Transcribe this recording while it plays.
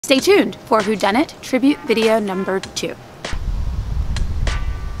Stay tuned for Whodunnit tribute video number 2. Hey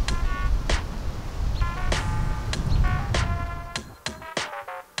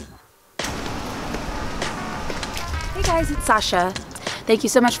guys, it's Sasha. Thank you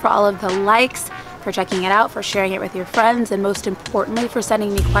so much for all of the likes, for checking it out, for sharing it with your friends, and most importantly for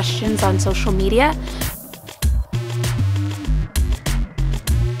sending me questions on social media.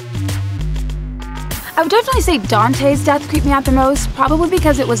 I would definitely say Dante's death creeped me out the most, probably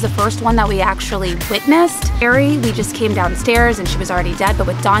because it was the first one that we actually witnessed. Harry, we just came downstairs and she was already dead, but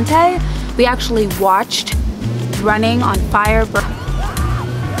with Dante, we actually watched running on fire.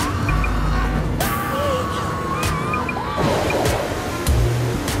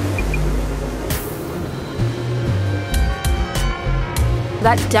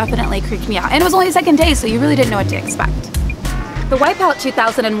 That definitely creeped me out. And it was only the second day, so you really didn't know what to expect. The Wipeout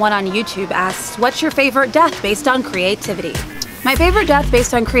 2001 on YouTube asks, what's your favorite death based on creativity? My favorite death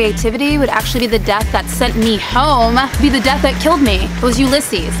based on creativity would actually be the death that sent me home, be the death that killed me. It was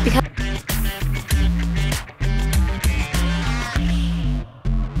Ulysses.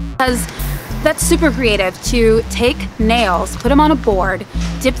 Because that's super creative, to take nails, put them on a board,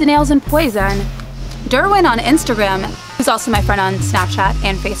 dip the nails in poison. Derwin on Instagram, who's also my friend on Snapchat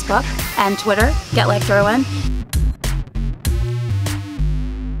and Facebook and Twitter, get like Derwin.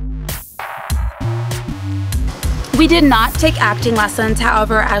 We did not take acting lessons,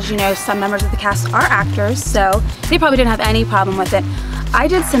 however, as you know, some members of the cast are actors, so they probably didn't have any problem with it. I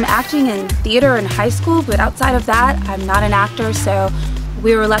did some acting in theater in high school, but outside of that, I'm not an actor, so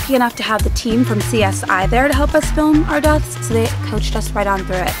we were lucky enough to have the team from CSI there to help us film our deaths, so they coached us right on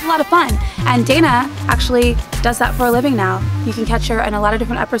through it. A lot of fun. And Dana actually does that for a living now. You can catch her in a lot of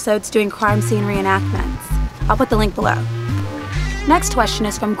different episodes doing crime scene reenactments. I'll put the link below. Next question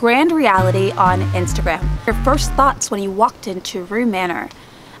is from Grand Reality on Instagram. Your first thoughts when you walked into Rue Manor?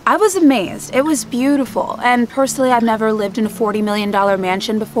 I was amazed. It was beautiful, and personally I've never lived in a $40 million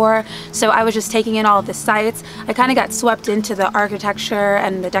mansion before, so I was just taking in all of the sights. I kind of got swept into the architecture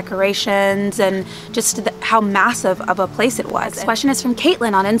and the decorations and just how massive of a place it was. This question is from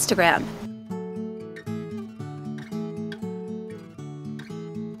Caitlin on Instagram.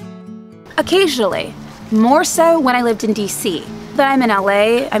 Occasionally, more so when I lived in DC. That I'm in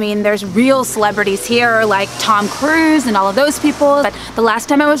LA, I mean, there's real celebrities here like Tom Cruise and all of those people, but the last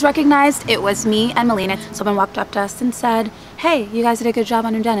time I was recognized, it was me and Melina. Someone walked up to us and said, hey, you guys did a good job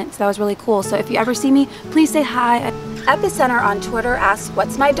on Whodunnit, so that was really cool. So if you ever see me, please say hi. Epicenter on Twitter asks,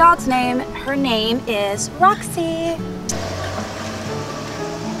 what's my dog's name? Her name is Roxy.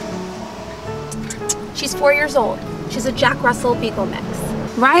 She's 4 years old. She's a Jack Russell Beagle mix.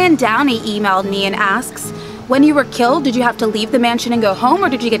 Ryan Downey emailed me and asks, when you were killed, did you have to leave the mansion and go home, or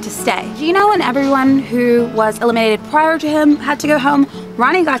did you get to stay? Do you know when everyone who was eliminated prior to him had to go home?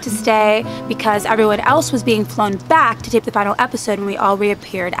 Ronnie got to stay because everyone else was being flown back to tape the final episode when we all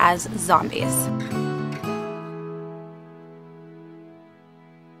reappeared as zombies.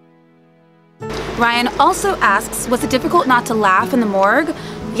 Ryan also asks, was it difficult not to laugh in the morgue?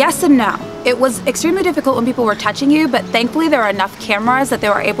 Yes and no. It was extremely difficult when people were touching you, but thankfully there are enough cameras that they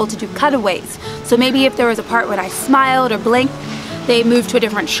were able to do cutaways. So maybe if there was a part when I smiled or blinked, they moved to a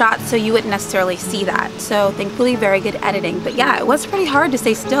different shot so you wouldn't necessarily see that. So thankfully very good editing. But yeah, it was pretty hard to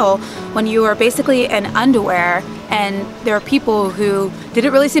stay still when you were basically in underwear and there are people who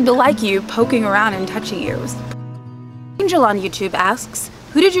didn't really seem to like you poking around and touching you. Angel on YouTube asks,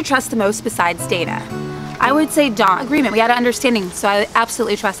 who did you trust the most besides Dana? I would say Dawn. Agreement, we had an understanding, so I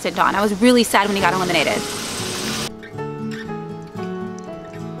absolutely trusted Dawn. I was really sad when he got eliminated.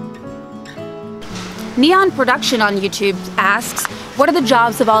 Neon Production on YouTube asks, what are the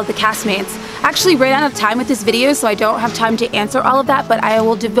jobs of all of the castmates? I actually ran out of time with this video, so I don't have time to answer all of that, but I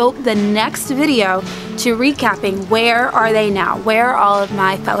will devote the next video to recapping where are they now? Where are all of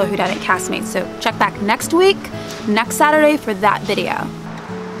my fellow Whodunnit castmates? So check back next week, next Saturday for that video.